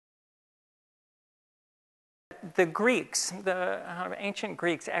that the Greeks, the ancient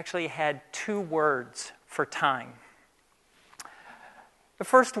Greeks, actually had two words for time. The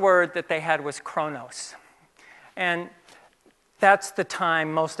first word that they had was Kronos. And that's the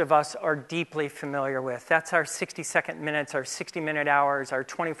time most of us are deeply familiar with. That's our 60-second minutes, our 60-minute hours, our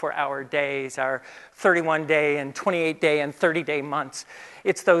 24-hour days, our 31-day and 28-day and 30-day months.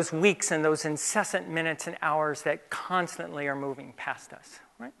 It's those weeks and those incessant minutes and hours that constantly are moving past us,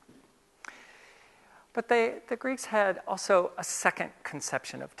 right? But the Greeks had also a second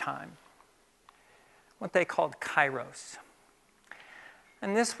conception of time, what they called Kairos.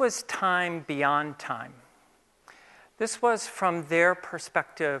 And this was time beyond time. This was, from their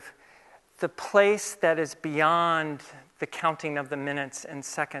perspective, the place that is beyond the counting of the minutes and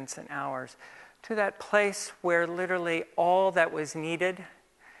seconds and hours, to that place where literally all that was needed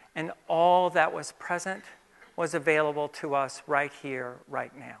and all that was present was available to us right here,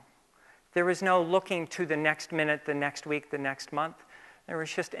 right now. There was no looking to the next minute, the next week, the next month. There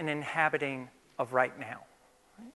was just an inhabiting of right now.